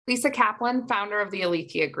Lisa Kaplan, founder of the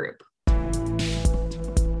Alethea Group.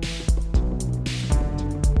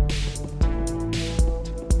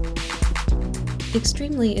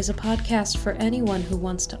 Extremely is a podcast for anyone who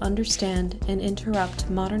wants to understand and interrupt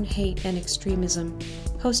modern hate and extremism.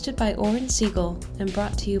 Hosted by Oren Siegel and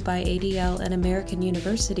brought to you by ADL and American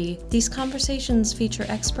University, these conversations feature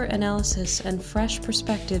expert analysis and fresh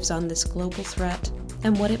perspectives on this global threat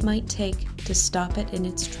and what it might take to stop it in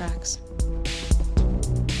its tracks.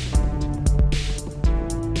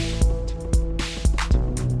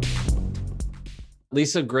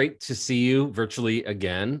 Lisa, great to see you virtually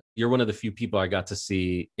again. You're one of the few people I got to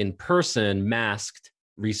see in person, masked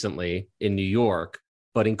recently in New York.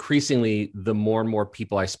 But increasingly, the more and more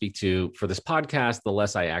people I speak to for this podcast, the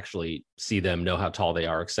less I actually see them, know how tall they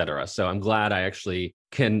are, et cetera. So I'm glad I actually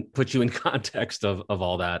can put you in context of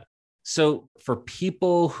all that. So for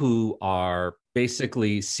people who are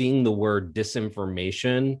basically seeing the word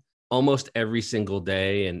disinformation almost every single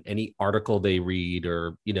day in any article they read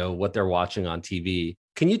or, what they're watching on TV.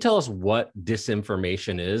 Can you tell us what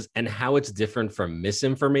disinformation is and how it's different from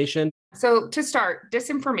misinformation? So to start,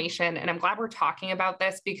 disinformation, and I'm glad we're talking about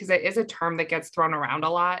this because it is a term that gets thrown around a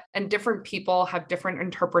lot, and different people have different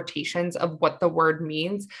interpretations of what the word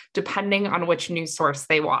means, depending on which news source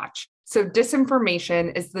they watch. So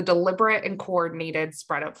disinformation is the deliberate and coordinated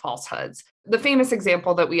spread of falsehoods. The famous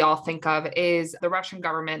example that we all think of is the Russian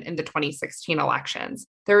government in the 2016 elections.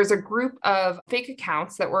 There was a group of fake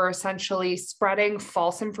accounts that were essentially spreading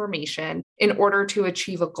false information in order to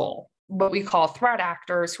achieve a goal. What we call threat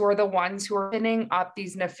actors, who are the ones who are spinning up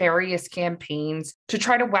these nefarious campaigns to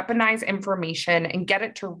try to weaponize information and get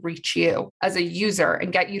it to reach you as a user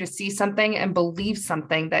and get you to see something and believe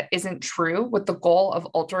something that isn't true with the goal of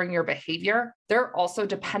altering your behavior. They're also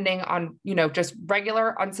depending on, just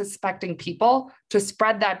regular unsuspecting people to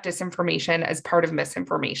spread that disinformation as part of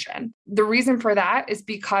misinformation. The reason for that is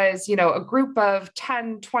because, a group of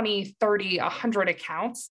 10, 20, 30, 100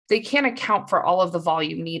 accounts, they can't account for all of the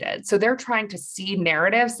volume needed. So they're trying to see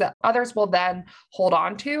narratives that others will then hold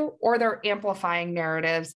on to, or they're amplifying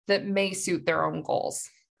narratives that may suit their own goals.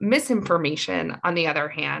 Misinformation, on the other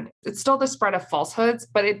hand, it's still the spread of falsehoods,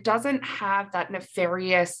 but it doesn't have that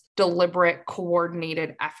nefarious, deliberate,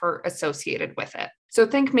 coordinated effort associated with it. So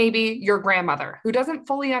think maybe your grandmother who doesn't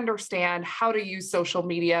fully understand how to use social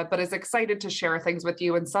media, but is excited to share things with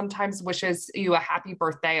you and sometimes wishes you a happy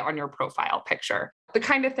birthday on your profile picture. The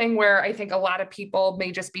kind of thing where I think a lot of people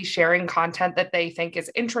may just be sharing content that they think is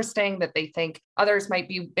interesting, that they think others might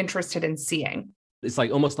be interested in seeing. It's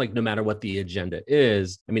almost like no matter what the agenda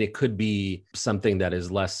is, it could be something that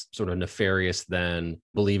is less sort of nefarious than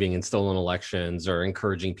believing in stolen elections or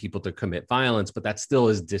encouraging people to commit violence, but that still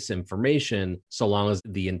is disinformation so long as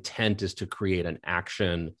the intent is to create an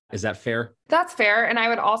action. Is that fair? That's fair. And I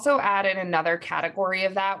would also add in another category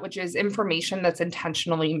of that, which is information that's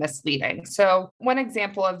intentionally misleading. So one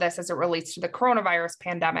example of this as it relates to the coronavirus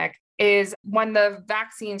pandemic is when the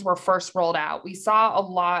vaccines were first rolled out, we saw a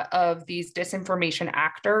lot of these disinformation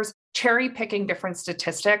actors cherry picking different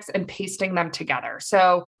statistics and pasting them together.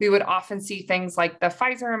 So we would often see things like the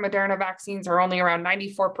Pfizer and Moderna vaccines are only around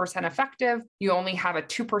 94% effective. You only have a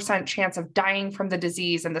 2% chance of dying from the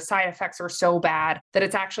disease, and the side effects are so bad that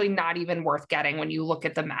it's actually not even worth getting when you look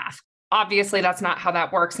at the math. Obviously, that's not how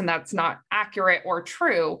that works, and that's not accurate or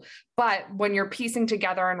true. But when you're piecing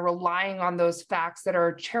together and relying on those facts that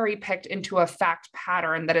are cherry-picked into a fact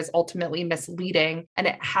pattern that is ultimately misleading, and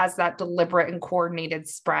it has that deliberate and coordinated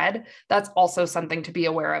spread, that's also something to be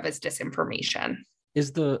aware of as disinformation.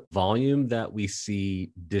 Is the volume that we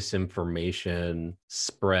see disinformation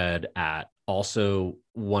spread at also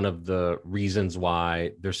one of the reasons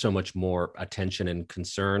why there's so much more attention and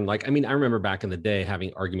concern? I remember back in the day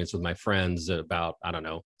having arguments with my friends about,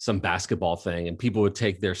 some basketball thing, and people would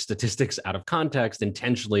take their statistics out of context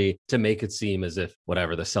intentionally to make it seem as if the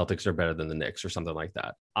Celtics are better than the Knicks or something like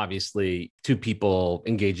that. Obviously, two people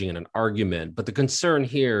engaging in an argument, but the concern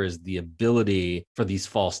here is the ability for these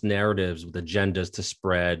false narratives with agendas to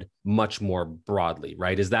spread much more broadly,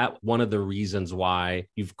 right? Is that one of the reasons why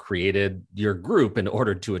you've created your group in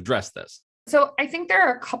order to address this? So I think there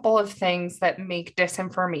are a couple of things that make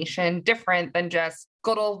disinformation different than just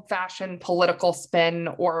good old-fashioned political spin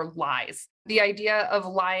or lies. The idea of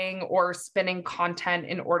lying or spinning content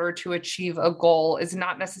in order to achieve a goal is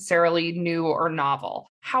not necessarily new or novel.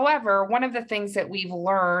 However, one of the things that we've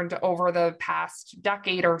learned over the past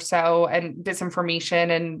decade or so, and disinformation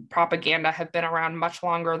and propaganda have been around much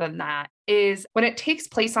longer than that, is when it takes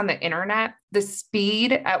place on the internet, the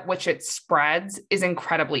speed at which it spreads is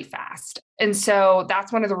incredibly fast. And so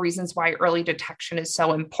that's one of the reasons why early detection is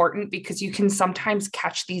so important, because you can sometimes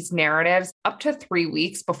catch these narratives up to 3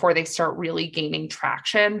 weeks before they start really gaining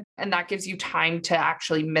traction. And that gives you time to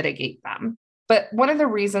actually mitigate them. But one of the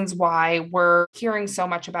reasons why we're hearing so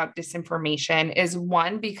much about disinformation is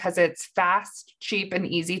one, because it's fast, cheap, and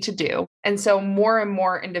easy to do. And so more and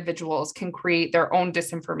more individuals can create their own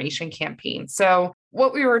disinformation campaigns. So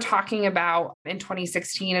what we were talking about in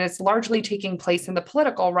 2016, and it's largely taking place in the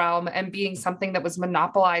political realm and being something that was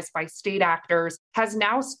monopolized by state actors, has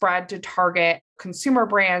now spread to target consumer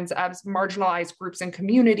brands as marginalized groups and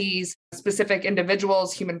communities, specific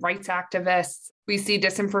individuals, human rights activists. We see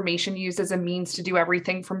disinformation used as a means to do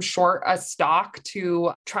everything from short a stock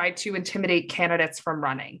to try to intimidate candidates from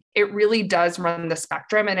running. It really does run the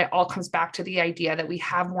spectrum, and it all comes back to the idea that we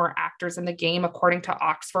have more actors in the game. According to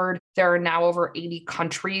Oxford, there are now over 80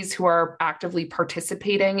 countries who are actively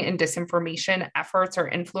participating in disinformation efforts or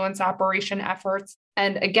influence operation efforts.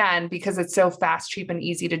 And again, because it's so fast, cheap, and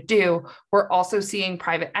easy to do, we're also seeing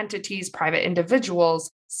private entities, private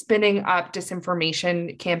individuals spinning up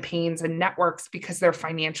disinformation campaigns and networks because they're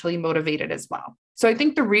financially motivated as well. So I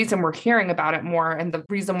think the reason we're hearing about it more and the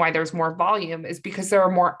reason why there's more volume is because there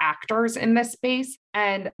are more actors in this space,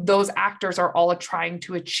 and those actors are all trying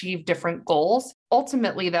to achieve different goals.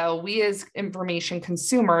 Ultimately, though, we as information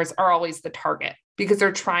consumers are always the target because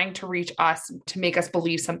they're trying to reach us to make us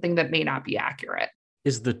believe something that may not be accurate.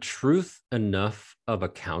 Is the truth enough of a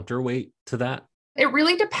counterweight to that? It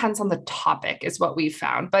really depends on the topic, is what we've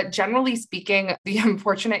found. But generally speaking, the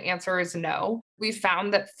unfortunate answer is no. We've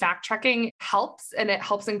found that fact checking helps, and it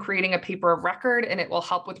helps in creating a paper of record, and it will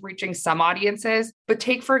help with reaching some audiences. But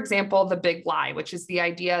take, for example, the big lie, which is the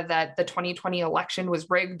idea that the 2020 election was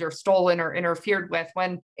rigged or stolen or interfered with,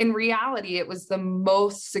 when in reality, it was the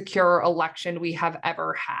most secure election we have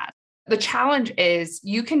ever had. The challenge is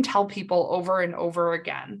you can tell people over and over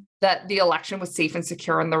again that the election was safe and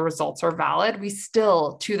secure and the results are valid. We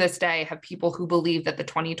still, to this day, have people who believe that the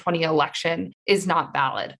 2020 election is not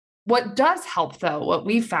valid. What does help, though, what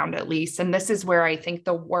we've found at least, and this is where I think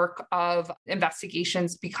the work of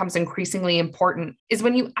investigations becomes increasingly important, is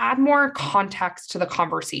when you add more context to the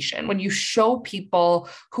conversation, when you show people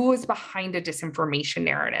who is behind a disinformation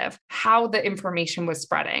narrative, how the information was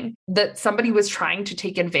spreading, that somebody was trying to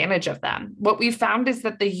take advantage of them. What we found is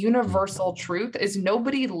that the universal truth is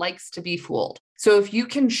nobody likes to be fooled. So if you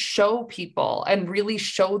can show people and really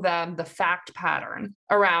show them the fact pattern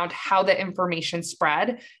around how the information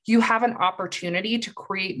spread, you have an opportunity to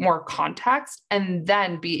create more context and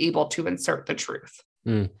then be able to insert the truth.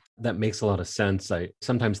 That makes a lot of sense. I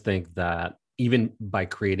sometimes think that even by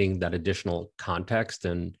creating that additional context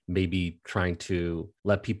and maybe trying to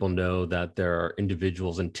let people know that there are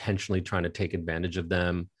individuals intentionally trying to take advantage of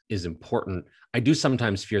them is important. I do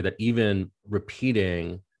sometimes fear that even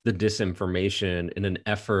repeating the disinformation in an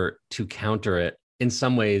effort to counter it, in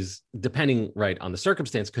some ways, depending on the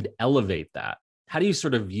circumstance, could elevate that. How do you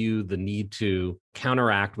sort of view the need to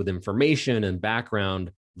counteract with information and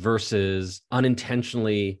background versus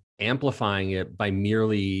unintentionally amplifying it by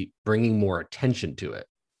merely bringing more attention to it?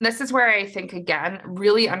 This is where I think, again,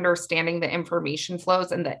 really understanding the information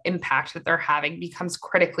flows and the impact that they're having becomes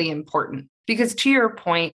critically important. Because to your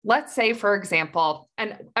point, let's say, for example,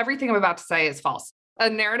 and everything I'm about to say is false, a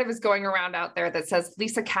narrative is going around out there that says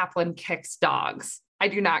Lisa Kaplan kicks dogs. I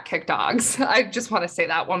do not kick dogs. I just want to say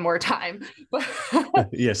that one more time.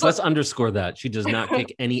 Yes, let's underscore that. She does not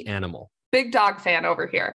kick any animal. Big dog fan over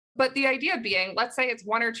here. But the idea being, let's say it's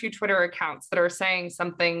one or two Twitter accounts that are saying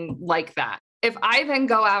something like that. If I then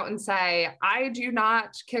go out and say, I do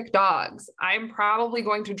not kick dogs, I'm probably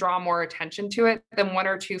going to draw more attention to it than one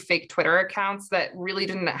or two fake Twitter accounts that really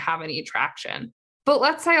didn't have any traction. But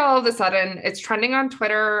let's say all of a sudden it's trending on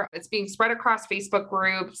Twitter, it's being spread across Facebook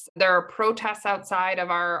groups, there are protests outside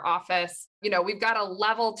of our office, we've got a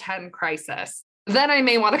level 10 crisis. Then I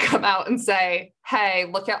may want to come out and say, hey,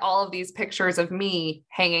 look at all of these pictures of me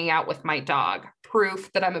hanging out with my dog,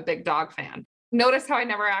 proof that I'm a big dog fan. Notice how I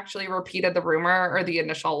never actually repeated the rumor or the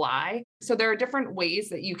initial lie. So there are different ways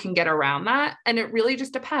that you can get around that. And it really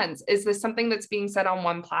just depends. Is this something that's being said on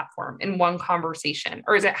one platform in one conversation?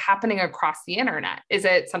 Or is it happening across the internet? Is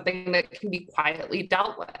it something that can be quietly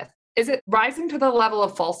dealt with? Is it rising to the level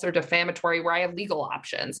of false or defamatory where I have legal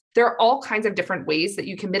options? There are all kinds of different ways that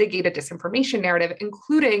you can mitigate a disinformation narrative,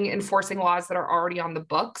 including enforcing laws that are already on the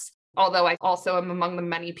books. Although I also am among the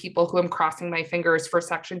many people who am crossing my fingers for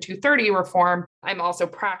Section 230 reform, I'm also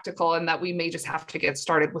practical in that we may just have to get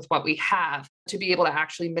started with what we have to be able to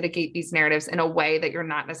actually mitigate these narratives in a way that you're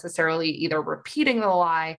not necessarily either repeating the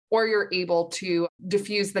lie or you're able to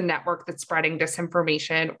diffuse the network that's spreading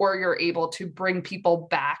disinformation, or you're able to bring people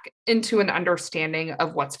back into an understanding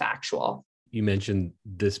of what's factual. You mentioned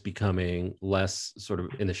this becoming less sort of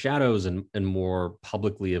in the shadows and more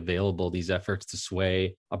publicly available, these efforts to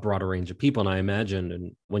sway a broader range of people. And I imagine,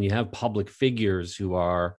 and when you have public figures who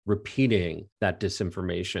are repeating that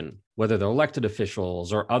disinformation, whether they're elected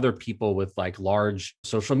officials or other people with like large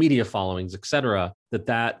social media followings, et cetera,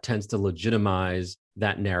 that tends to legitimize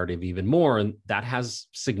that narrative even more. And that has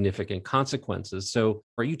significant consequences. So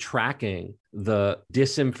are you tracking the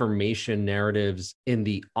disinformation narratives in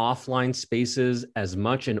the offline spaces as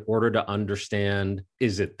much in order to understand,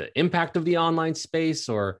 is it the impact of the online space,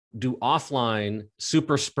 or do offline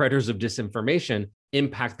super spreaders of disinformation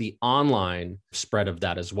impact the online spread of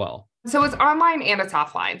that as well? So it's online and it's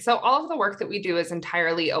offline. So all of the work that we do is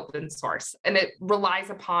entirely open source, and it relies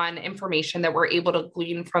upon information that we're able to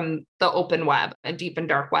glean from the open web and deep and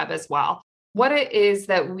dark web as well. What it is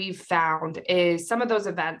that we've found is some of those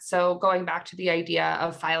events. So going back to the idea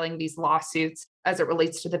of filing these lawsuits as it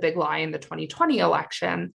relates to the big lie in the 2020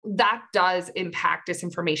 election, that does impact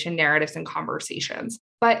disinformation narratives and conversations.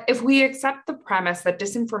 But if we accept the premise that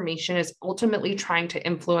disinformation is ultimately trying to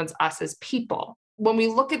influence us as people, when we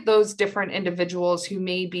look at those different individuals who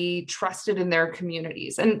may be trusted in their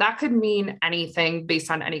communities, and that could mean anything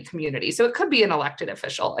based on any community. So it could be an elected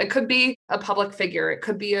official, it could be a public figure, it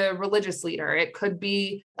could be a religious leader, it could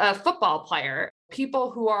be a football player,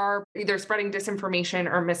 people who are either spreading disinformation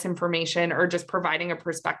or misinformation or just providing a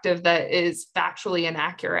perspective that is factually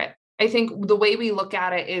inaccurate. I think the way we look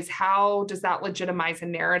at it is, how does that legitimize a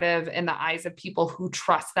narrative in the eyes of people who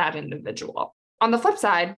trust that individual? On the flip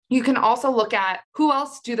side, you can also look at who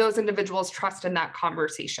else do those individuals trust in that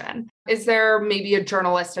conversation? Is there maybe a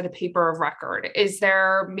journalist at a paper of record? Is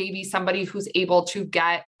there maybe somebody who's able to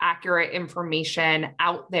get accurate information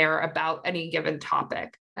out there about any given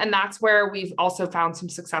topic? And that's where we've also found some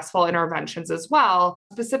successful interventions as well,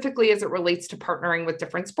 specifically as it relates to partnering with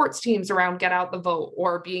different sports teams around Get Out the Vote,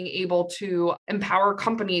 or being able to empower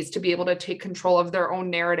companies to be able to take control of their own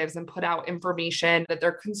narratives and put out information that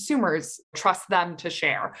their consumers trust them to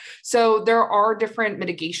share. So there are different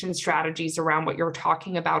mitigation strategies around what you're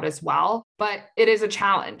talking about as well, but it is a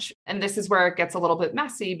challenge. And this is where it gets a little bit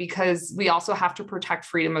messy, because we also have to protect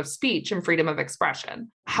freedom of speech and freedom of expression.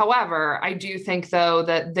 However, I do think, though,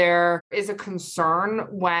 that there is a concern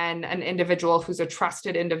when an individual who's a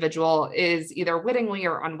trusted individual is either wittingly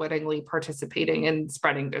or unwittingly participating in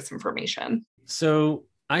spreading disinformation. So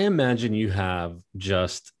I imagine you have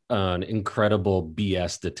just an incredible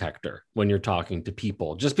BS detector when you're talking to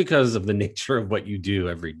people, just because of the nature of what you do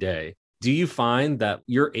every day. Do you find that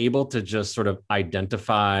you're able to just sort of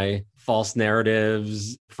identify false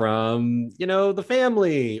narratives from, the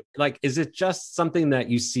family? Like, is it just something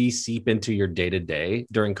that you see seep into your day-to-day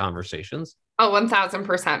during conversations? Oh,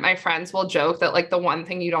 1000%. My friends will joke that like the one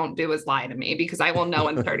thing you don't do is lie to me, because I will know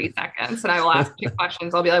in 30 seconds and I will ask you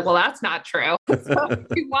questions. I'll be like, well, that's not true. So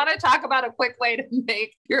if you want to talk about a quick way to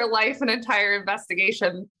make your life an entire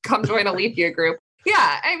investigation, come join a Alethea group.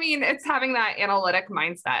 Yeah, I mean, it's having that analytic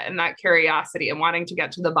mindset and that curiosity and wanting to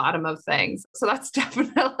get to the bottom of things. So that's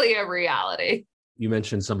definitely a reality. You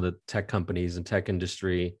mentioned some of the tech companies and tech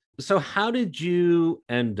industry. So how did you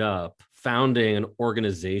end up founding an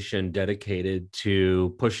organization dedicated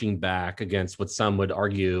to pushing back against what some would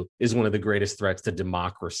argue is one of the greatest threats to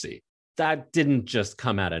democracy? That didn't just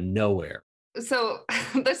come out of nowhere. So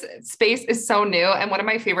this space is so new. And one of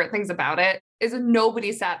my favorite things about it is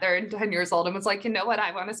nobody sat there at 10 years old and was like, you know what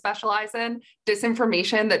I want to specialize in?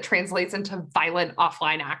 Disinformation that translates into violent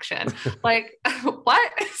offline action. Like,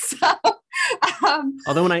 what? So,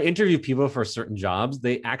 although when I interview people for certain jobs,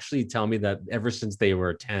 they actually tell me that ever since they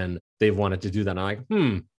were 10, they've wanted to do that. And I'm like,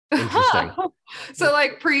 interesting. So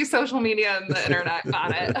like pre-social media and the internet,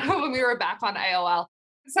 got it. When we were back on AOL.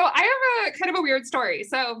 So I have a kind of a weird story.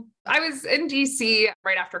 So I was in DC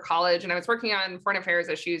right after college, and I was working on foreign affairs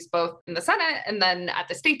issues, both in the Senate and then at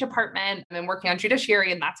the State Department, and then working on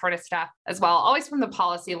judiciary and that sort of stuff as well, always from the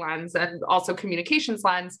policy lens and also communications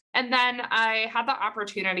lens. And then I had the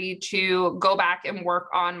opportunity to go back and work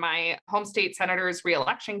on my home state senator's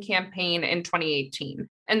reelection campaign in 2018.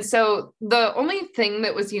 And so the only thing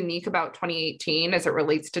that was unique about 2018 as it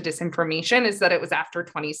relates to disinformation is that it was after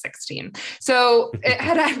 2016. So it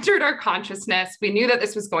had entered our consciousness. We knew that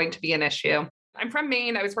this was going to be an issue. I'm from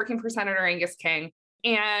Maine. I was working for Senator Angus King,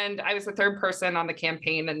 and I was the third person on the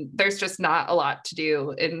campaign. And there's just not a lot to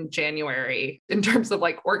do in January in terms of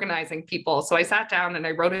like organizing people. So I sat down and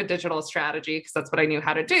I wrote a digital strategy, because that's what I knew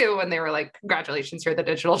how to do. And they were like, congratulations, you're the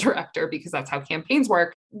digital director, because that's how campaigns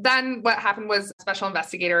work. Then what happened was Special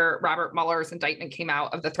Investigator Robert Mueller's indictment came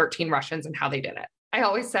out of the 13 Russians and how they did it. I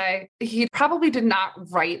always say he probably did not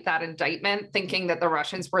write that indictment thinking that the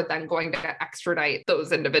Russians were then going to extradite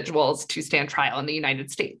those individuals to stand trial in the United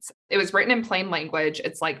States. It was written in plain language.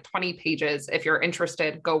 It's like 20 pages. If you're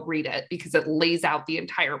interested, go read it because it lays out the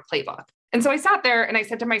entire playbook. And so I sat there and I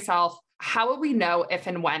said to myself, how would we know if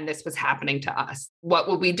and when this was happening to us? What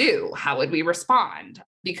would we do? How would we respond?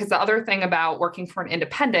 Because the other thing about working for an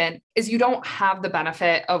independent is you don't have the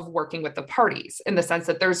benefit of working with the parties in the sense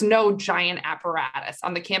that there's no giant apparatus.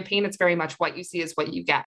 On the campaign, it's very much what you see is what you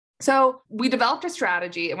get. So we developed a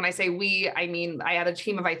strategy. And when I say we, I mean, I had a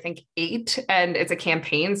team of, I think, 8, and it's a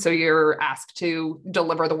campaign. So you're asked to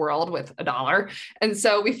deliver the world with $1. And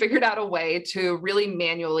so we figured out a way to really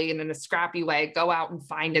manually and in a scrappy way, go out and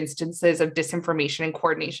find instances of disinformation and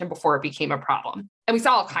coordination before it became a problem. And we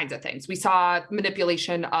saw all kinds of things. We saw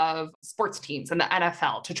manipulation of sports teams and the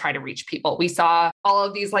NFL to try to reach people. We saw all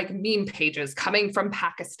of these like meme pages coming from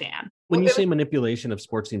Pakistan. When you say manipulation of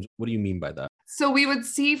sports teams, what do you mean by that? So we would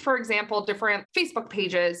see, for example, different Facebook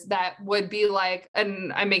pages that would be like,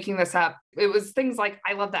 and I'm making this up, it was things like,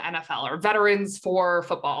 I love the NFL or veterans for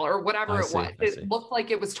football or whatever it was. It looked like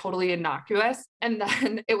it was totally innocuous. And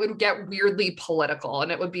then it would get weirdly political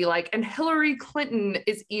and it would be like, and Hillary Clinton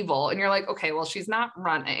is evil. And you're like, okay, well, she's not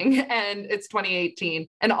running and it's 2018.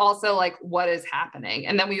 And also like, what is happening?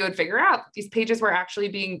 And then we would figure out these pages were actually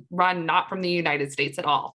being run not from the United States at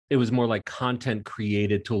all. It was more like content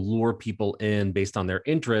created to lure people in based on their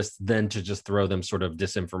interests than to just throw them sort of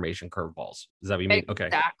disinformation curveballs. Is that what you mean? Okay.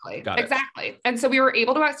 Exactly. And so we were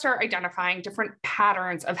able to start identifying different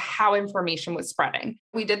patterns of how information was spreading.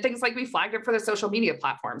 We did things like we flagged it for the social media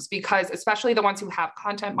platforms because especially the ones who have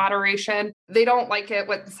content moderation, they don't like it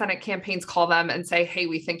what the Senate campaigns call them and say, hey,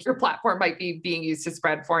 we think your platform might be being used to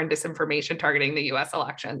spread foreign disinformation targeting the US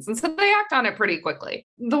elections. And so they act on it pretty quickly.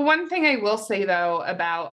 The one thing I will say though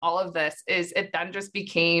about all of this is it then just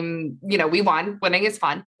became, we won, winning is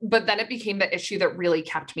fun, but then it became the issue that really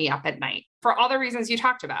kept me up at night for all the reasons you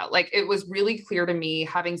talked about. Like it was really clear to me,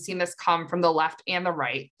 having seen this come from the left and the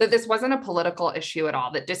right, that this wasn't a political issue at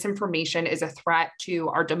all, that disinformation is a threat to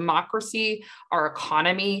our democracy, our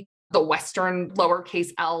economy, the Western lowercase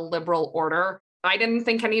L liberal order. I didn't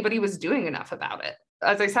think anybody was doing enough about it.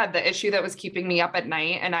 As I said, the issue that was keeping me up at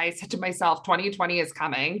night, and I said to myself, 2020 is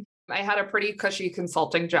coming. I had a pretty cushy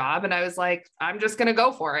consulting job and I was like, I'm just going to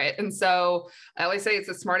go for it. And so I always say it's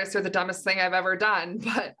the smartest or the dumbest thing I've ever done,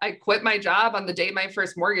 but I quit my job on the day my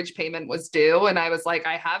first mortgage payment was due. And I was like,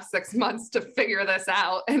 I have 6 months to figure this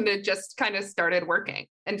out. And it just kind of started working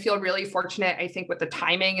and feel really fortunate. I think with the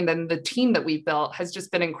timing and then the team that we've built has just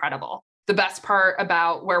been incredible. The best part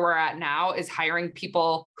about where we're at now is hiring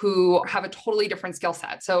people who have a totally different skill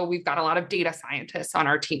set. So we've got a lot of data scientists on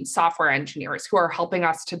our team, software engineers who are helping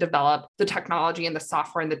us to develop the technology and the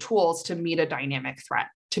software and the tools to meet a dynamic threat,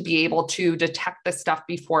 to be able to detect this stuff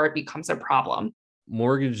before it becomes a problem.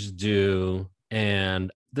 Mortgage due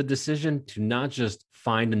and the decision to not just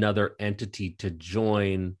find another entity to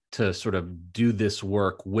join to sort of do this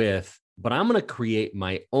work with, but I'm going to create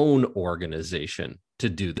my own organization to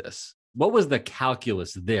do this. What was the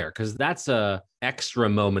calculus there? Because that's a extra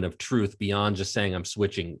moment of truth beyond just saying I'm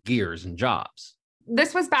switching gears and jobs.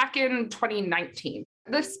 This was back in 2019.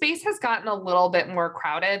 The space has gotten a little bit more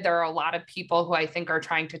crowded. There are a lot of people who I think are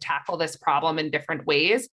trying to tackle this problem in different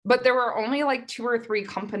ways, but there were only like 2 or 3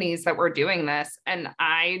 companies that were doing this. And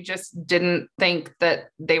I just didn't think that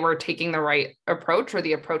they were taking the right approach or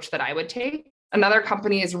the approach that I would take. Another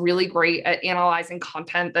company is really great at analyzing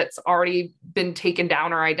content that's already been taken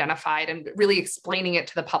down or identified and really explaining it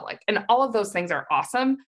to the public. And all of those things are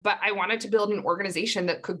awesome. But I wanted to build an organization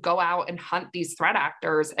that could go out and hunt these threat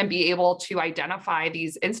actors and be able to identify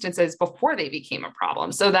these instances before they became a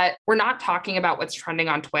problem so that we're not talking about what's trending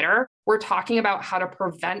on Twitter. We're talking about how to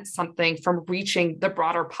prevent something from reaching the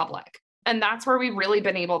broader public. And that's where we've really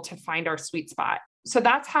been able to find our sweet spot. So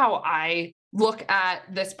that's how I look at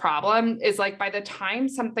this problem is like by the time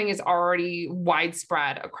something is already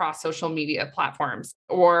widespread across social media platforms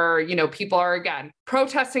or, people are again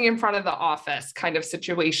protesting in front of the office kind of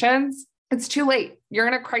situations, it's too late. You're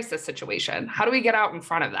in a crisis situation. How do we get out in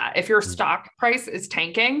front of that? If your stock price is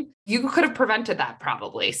tanking, you could have prevented that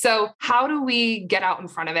probably. So how do we get out in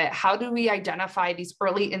front of it? How do we identify these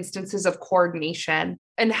early instances of coordination?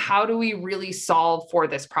 And how do we really solve for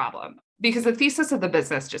this problem? Because the thesis of the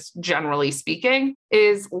business, just generally speaking,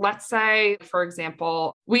 is let's say, for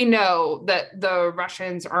example, we know that the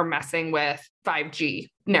Russians are messing with 5G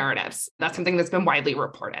narratives. That's something that's been widely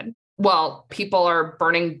reported. well, people are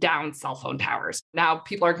burning down cell phone towers. Now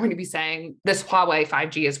people are going to be saying this Huawei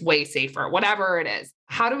 5G is way safer, whatever it is.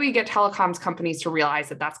 How do we get telecoms companies to realize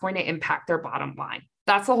that that's going to impact their bottom line?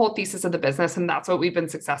 That's the whole thesis of the business. And that's what we've been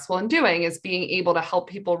successful in doing, is being able to help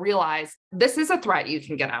people realize this is a threat you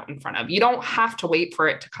can get out in front of. You don't have to wait for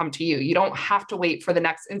it to come to you. You don't have to wait for the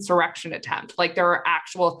next insurrection attempt. Like, there are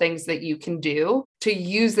actual things that you can do to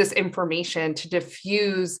use this information to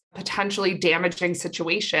diffuse potentially damaging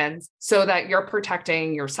situations so that you're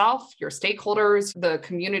protecting yourself, your stakeholders, the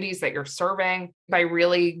communities that you're serving, by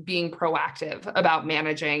really being proactive about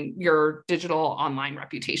managing your digital online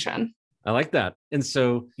reputation. I like that. And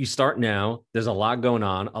so you start now, there's a lot going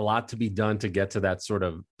on, a lot to be done to get to that sort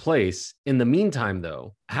of place. In the meantime,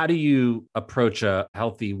 though, how do you approach a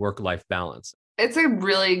healthy work-life balance? It's a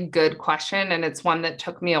really good question. And it's one that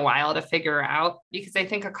took me a while to figure out, because I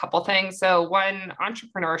think a couple things. So one,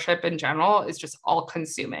 entrepreneurship in general is just all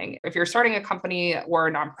consuming. If you're starting a company or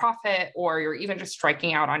a nonprofit, or you're even just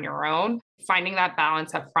striking out on your own, finding that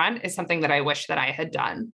balance up front is something that I wish that I had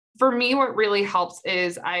done. For me, what really helps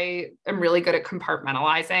is I am really good at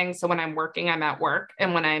compartmentalizing. So when I'm working, I'm at work.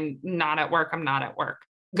 And when I'm not at work, I'm not at work.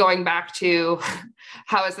 Going back to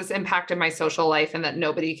how has this impacted my social life and that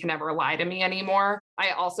nobody can ever lie to me anymore, I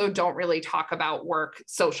also don't really talk about work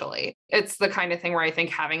socially. It's the kind of thing where I think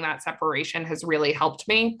having that separation has really helped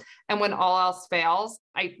me. And when all else fails,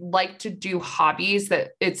 I like to do hobbies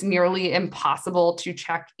that it's nearly impossible to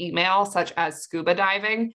check email, such as scuba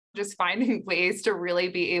diving. Just finding ways to really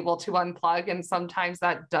be able to unplug. And sometimes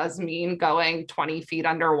that does mean going 20 feet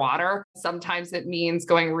underwater. Sometimes it means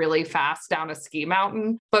going really fast down a ski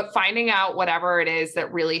mountain. But finding out whatever it is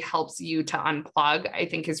that really helps you to unplug, I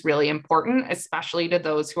think, is really important, especially to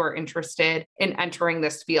those who are interested in entering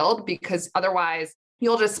this field, because otherwise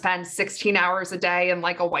you'll just spend 16 hours a day in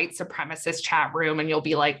like a white supremacist chat room and you'll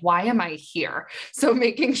be like, why am I here? So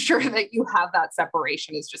making sure that you have that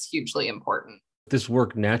separation is just hugely important. This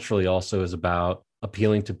work naturally also is about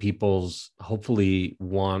appealing to people's hopefully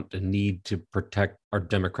want and need to protect our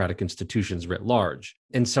democratic institutions writ large.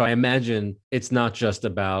 And so I imagine it's not just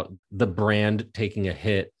about the brand taking a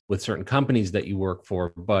hit with certain companies that you work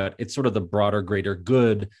for, but it's sort of the broader, greater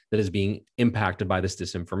good that is being impacted by this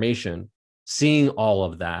disinformation. Seeing all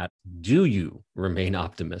of that, do you remain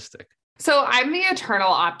optimistic? So I'm the eternal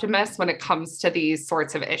optimist when it comes to these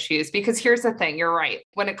sorts of issues, because here's the thing, you're right.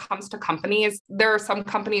 When it comes to companies, there are some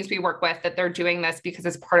companies we work with that they're doing this because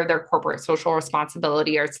it's part of their corporate social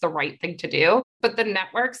responsibility or it's the right thing to do. But the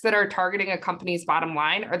networks that are targeting a company's bottom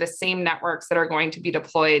line are the same networks that are going to be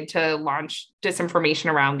deployed to launch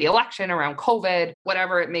disinformation around the election, around COVID,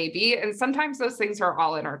 whatever it may be. And sometimes those things are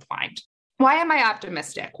all intertwined. Why am I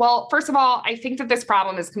optimistic? Well, first of all, I think that this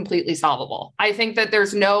problem is completely solvable. I think that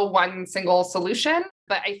there's no one single solution,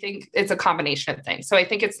 but I think it's a combination of things. So I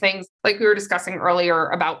think it's things like we were discussing earlier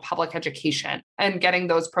about public education and getting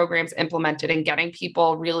those programs implemented and getting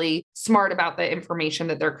people really smart about the information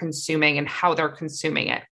that they're consuming and how they're consuming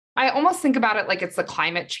it. I almost think about it like it's the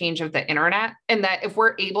climate change of the internet, and that if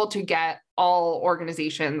we're able to get all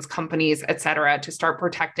organizations, companies, et cetera, to start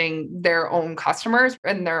protecting their own customers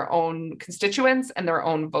and their own constituents and their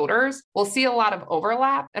own voters, we'll see a lot of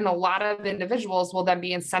overlap, and a lot of individuals will then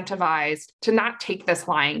be incentivized to not take this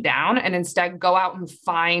lying down and instead go out and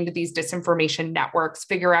find these disinformation networks,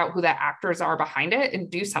 figure out who the actors are behind it,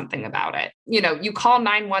 and do something about it. You call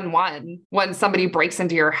 911 when somebody breaks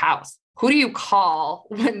into your house. Who do you call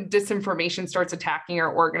when disinformation starts attacking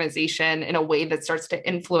your organization in a way that starts to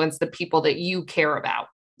influence the people that you care about?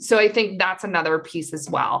 So I think that's another piece as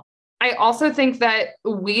well. I also think that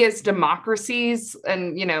we as democracies,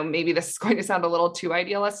 and maybe this is going to sound a little too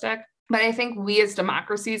idealistic, but I think we as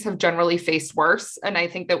democracies have generally faced worse. And I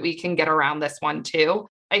think that we can get around this one too.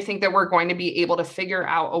 I think that we're going to be able to figure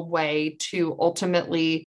out a way to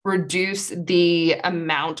ultimately reduce the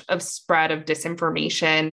amount of spread of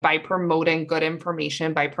disinformation by promoting good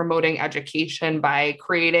information, by promoting education, by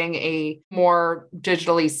creating a more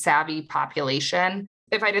digitally savvy population.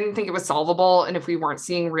 If I didn't think it was solvable and if we weren't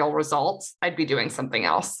seeing real results, I'd be doing something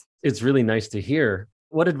else. It's really nice to hear.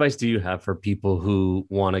 What advice do you have for people who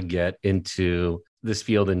want to get into this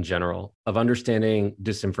field in general of understanding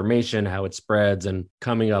disinformation, how it spreads, and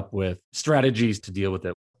coming up with strategies to deal with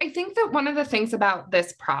it? I think that one of the things about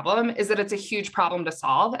this problem is that it's a huge problem to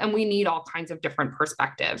solve, and we need all kinds of different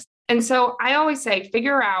perspectives. And so I always say,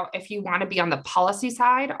 figure out if you want to be on the policy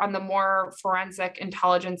side, on the more forensic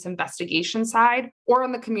intelligence investigation side, or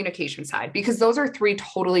on the communication side, because those are three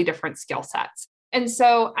totally different skill sets. And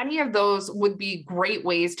so any of those would be great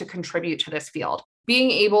ways to contribute to this field.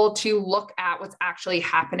 being able to look at what's actually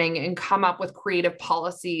happening and come up with creative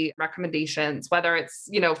policy recommendations, whether it's,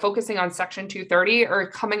 focusing on Section 230 or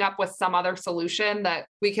coming up with some other solution that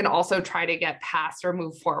we can also try to get passed or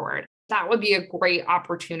move forward. That would be a great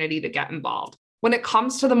opportunity to get involved. When it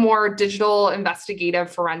comes to the more digital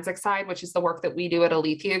investigative forensic side, which is the work that we do at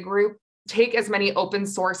Alethea Group, take as many open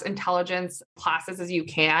source intelligence classes as you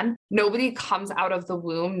can. Nobody comes out of the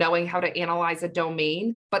womb knowing how to analyze a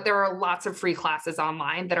domain, but there are lots of free classes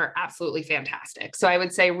online that are absolutely fantastic. So I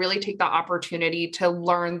would say really take the opportunity to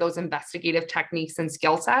learn those investigative techniques and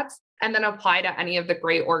skill sets, and then apply to any of the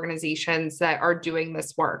great organizations that are doing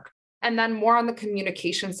this work. And then more on the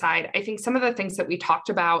communication side, I think some of the things that we talked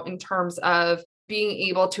about in terms of being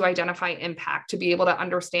able to identify impact, to be able to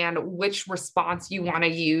understand which response you want to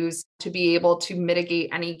use to be able to mitigate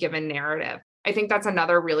any given narrative. I think that's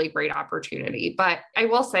another really great opportunity. But I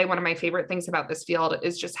will say one of my favorite things about this field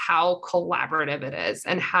is just how collaborative it is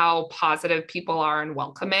and how positive people are and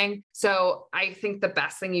welcoming. So I think the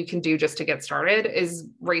best thing you can do just to get started is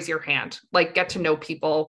raise your hand, get to know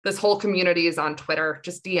people. This whole community is on Twitter.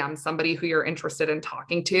 Just DM somebody who you're interested in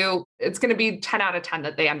talking to. It's going to be 10 out of 10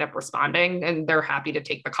 that they end up responding and they're happy to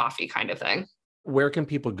take the coffee kind of thing. Where can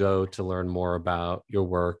people go to learn more about your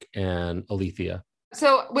work and Alethea?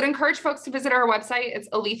 So would encourage folks to visit our website. It's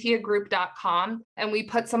aletheagroup.com. And we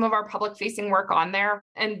put some of our public facing work on there,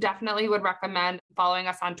 and definitely would recommend following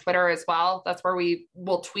us on Twitter as well. That's where we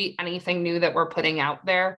will tweet anything new that we're putting out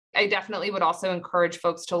there. I definitely would also encourage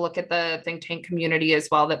folks to look at the think tank community as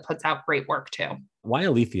well that puts out great work too. Why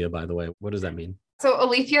Alethea, by the way? What does that mean? So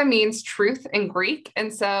Aletheia means truth in Greek.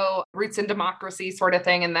 And so roots in democracy sort of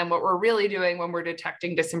thing. And then what we're really doing when we're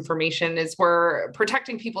detecting disinformation is we're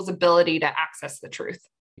protecting people's ability to access the truth.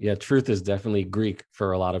 Yeah, truth is definitely Greek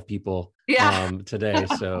for a lot of people today.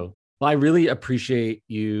 So I really appreciate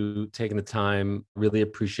you taking the time, really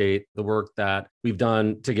appreciate the work that we've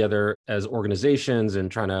done together as organizations and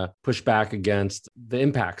trying to push back against the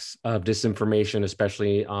impacts of disinformation,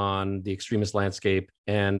 especially on the extremist landscape,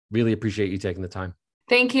 and really appreciate you taking the time.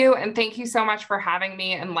 Thank you. And thank you so much for having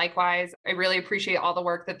me. And likewise, I really appreciate all the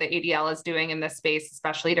work that the ADL is doing in this space,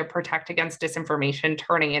 especially to protect against disinformation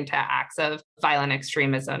turning into acts of violent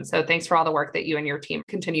extremism. So thanks for all the work that you and your team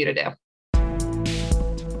continue to do.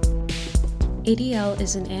 ADL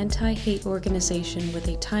is an anti-hate organization with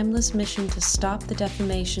a timeless mission to stop the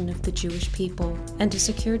defamation of the Jewish people and to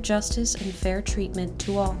secure justice and fair treatment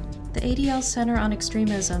to all. The ADL Center on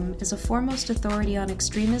Extremism is a foremost authority on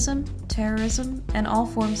extremism, terrorism, and all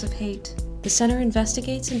forms of hate. The center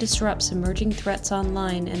investigates and disrupts emerging threats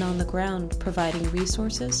online and on the ground, providing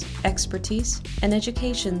resources, expertise, and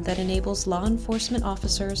education that enables law enforcement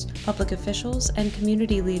officers, public officials, and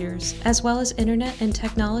community leaders, as well as internet and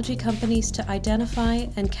technology companies to identify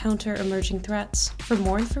and counter emerging threats. For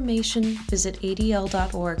more information, visit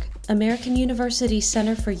adl.org. American University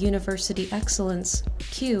Center for University Excellence,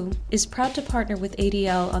 CUE, is proud to partner with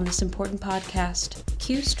ADL on this important podcast.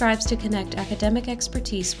 CUE strives to connect academic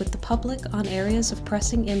expertise with the public on areas of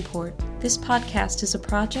pressing import. This podcast is a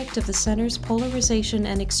project of the Center's Polarization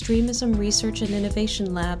and Extremism Research and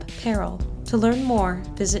Innovation Lab, PERIL. To learn more,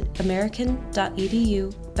 visit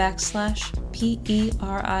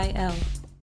american.edu/PERIL.